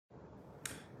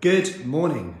Good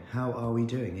morning. How are we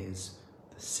doing? It is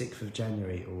the 6th of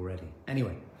January already.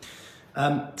 Anyway,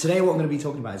 today what I'm going to be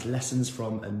talking about is lessons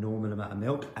from a normal amount of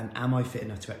milk and am I fit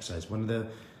enough to exercise? One of the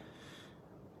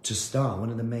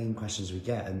main questions we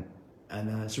get,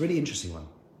 and it's a really interesting one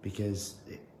because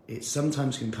it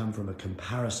sometimes can come from a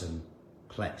comparison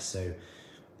place. So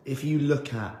if you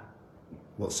look at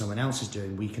what someone else is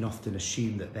doing, we can often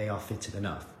assume that they are fitter than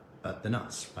us,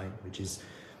 right? Which is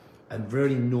a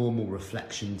really normal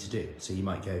reflection to do. So you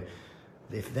might go,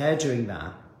 if they're doing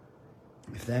that,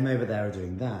 if them over there are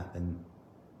doing that, then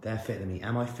they're fitter than me.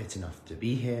 Am I fit enough to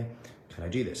be here? Can I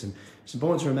do this? And it's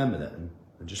important to remember that, and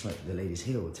just like the ladies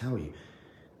here will tell you,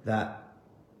 that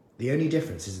the only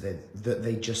difference is that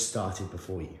they just started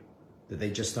before you.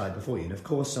 And of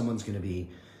course, someone's going to be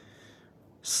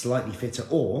slightly fitter,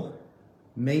 or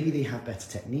maybe they have better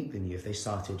technique than you if they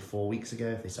started 4 weeks ago,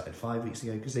 if they started 5 weeks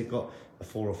ago, because they've got a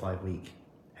 4 or 5 week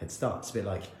head start. It's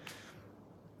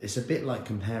a bit like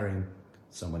comparing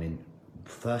someone in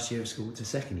first year of school to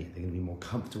second year. They're going to be more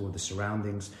comfortable with the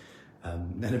surroundings.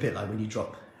 Then a bit like when you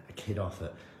drop a kid off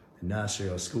at a nursery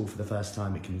or school for the first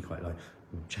time, it can be quite like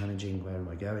challenging. Where am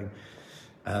I going?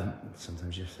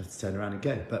 Sometimes you have to turn around and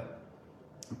go. But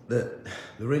the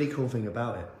really cool thing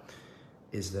about it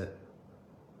is that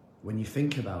when you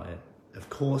think about it, of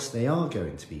course they are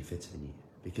going to be fitter than you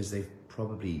because they've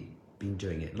probably been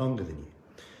doing it longer than you.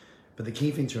 But the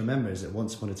key thing to remember is that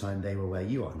once upon a time they were where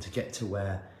you are, and to get to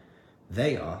where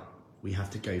they are, we have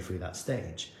to go through that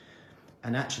stage.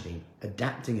 And actually,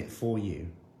 adapting it for you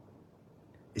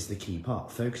is the key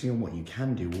part. Focusing on what you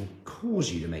can do will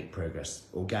cause you to make progress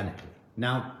organically.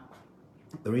 Now,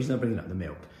 the reason I'm bringing up the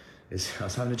milk is I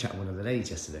was having a chat with one of the ladies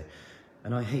yesterday,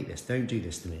 and I hate this, don't do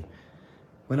this to me.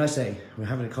 When I say, we're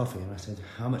having a coffee, and I said,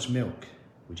 how much milk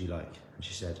would you like? And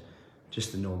she said,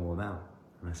 just the normal amount.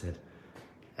 And I said,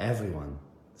 everyone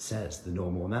says the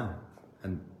normal amount.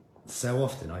 And so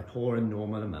often I pour a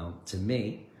normal amount to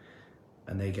me,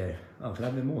 and they go, oh, can I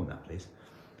have a bit more than that, please?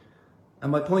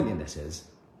 And my point in this is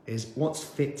what's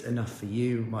fit enough for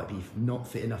you might be not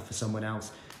fit enough for someone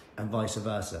else, and vice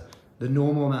versa. The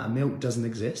normal amount of milk doesn't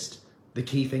exist. The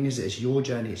key thing is that it's your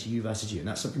journey, it's you versus you. And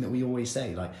that's something that we always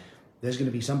say, like, there's going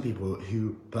to be some people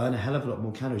who burn a hell of a lot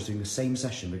more calories doing the same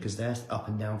session because they're up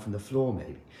and down from the floor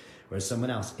maybe, whereas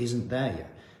someone else isn't there yet.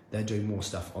 They're doing more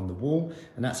stuff on the wall,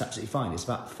 and that's absolutely fine. It's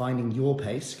about finding your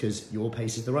pace, because your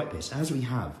pace is the right pace, as we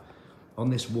have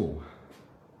on this wall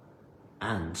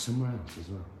and somewhere else as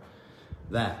well.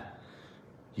 There.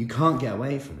 You can't get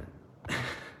away from it.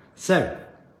 So,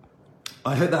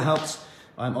 I hope that helps.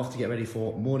 I'm off to get ready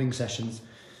for morning sessions.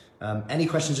 Any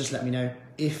questions, just let me know.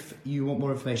 If you want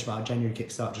more information about our January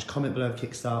Kickstart, just comment below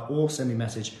Kickstart or send me a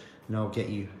message and I'll get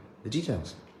you the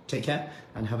details. Take care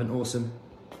and have an awesome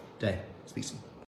day. Speak soon.